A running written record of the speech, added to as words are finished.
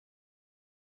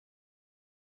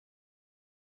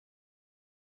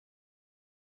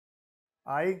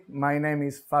Hi, my name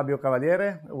is Fabio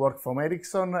Cavaliere, I work from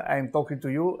Ericsson. I'm talking to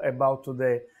you about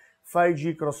the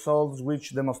 5G Crosshaul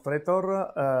switch demonstrator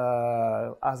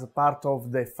as part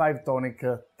of the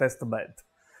 5tonic test bed.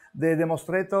 The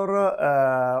demonstrator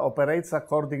operates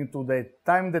according to the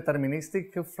time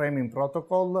deterministic framing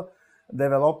protocol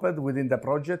developed within the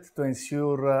project to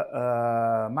ensure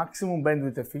maximum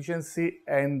bandwidth efficiency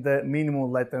and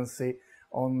minimum latency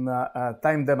on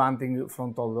time demanding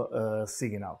frontal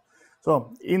signal.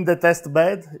 So in the test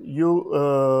bed,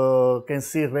 you can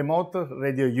see remote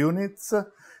radio units.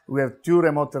 We have two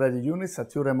remote radio units at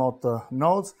two remote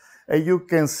nodes. And you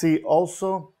can see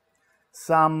also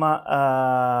some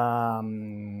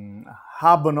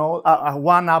hub node,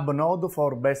 one hub node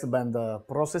for baseband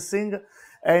processing,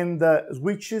 and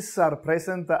switches are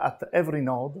present at every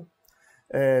node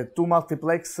to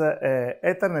multiplex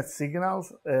Ethernet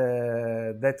signals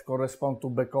that correspond to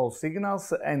backhaul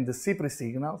signals and the CPRI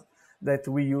signals that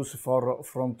we use for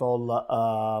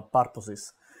frontal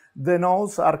purposes. The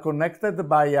nodes are connected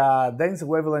by a dense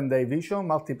wavelength division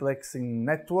multiplexing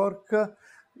network.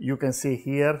 You can see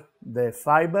here the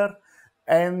fiber,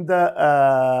 and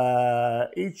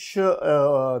each 10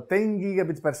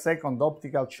 gigabit per second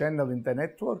optical channel in the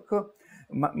network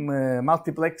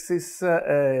multiplexes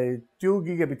 2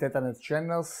 gigabit Ethernet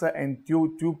channels and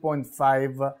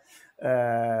 2.5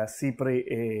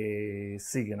 CPRI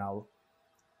signal.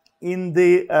 In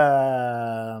the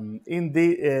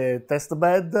test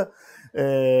bed,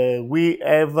 we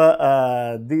have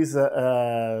these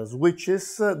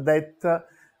switches that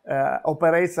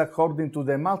operates according to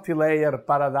the multi-layer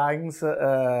paradigms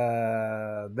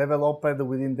developed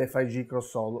within the 5G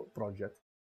Crosshaul project.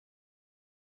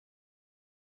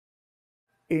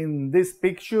 In this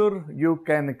picture, you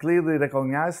can clearly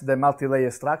recognize the multi-layer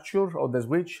structure of the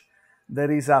switch.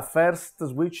 There is a first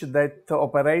switch that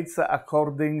operates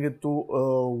according to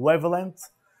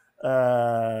wavelength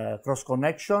cross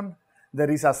connection. There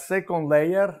is a second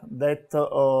layer that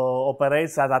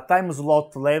operates at a time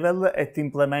slot level and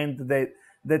implement the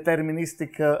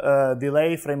deterministic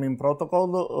delay framing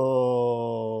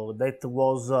protocol that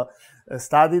was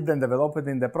studied and developed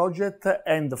in the project.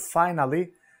 And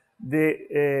finally,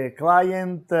 the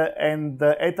client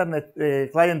Ethernet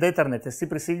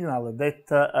CPRI signal that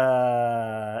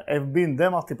have been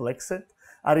demultiplexed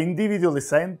are individually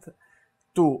sent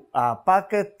to a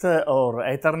packet or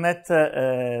Ethernet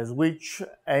switch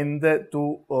and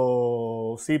to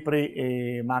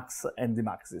CPRI max and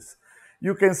demaxes.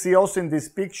 You can see also in this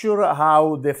picture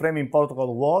how the framing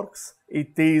protocol works.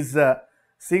 It is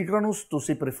synchronous to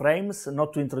CPRI frames,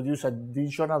 not to introduce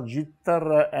additional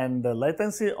jitter and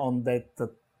latency on that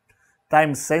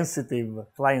time-sensitive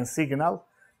client signal,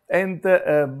 and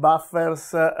buffers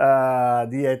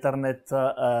the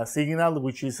Ethernet signal,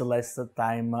 which is less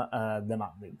time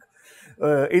demanding.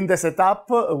 In the setup,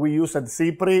 we used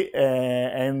CPRI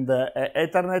and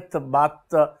Ethernet,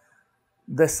 but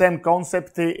the same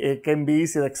concept can be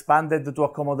easily expanded to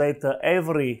accommodate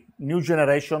every new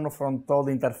generation frontal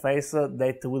interface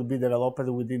that will be developed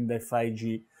within the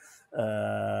 5G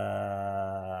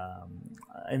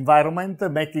environment,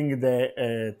 making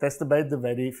the test bed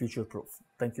very future-proof.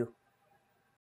 Thank you.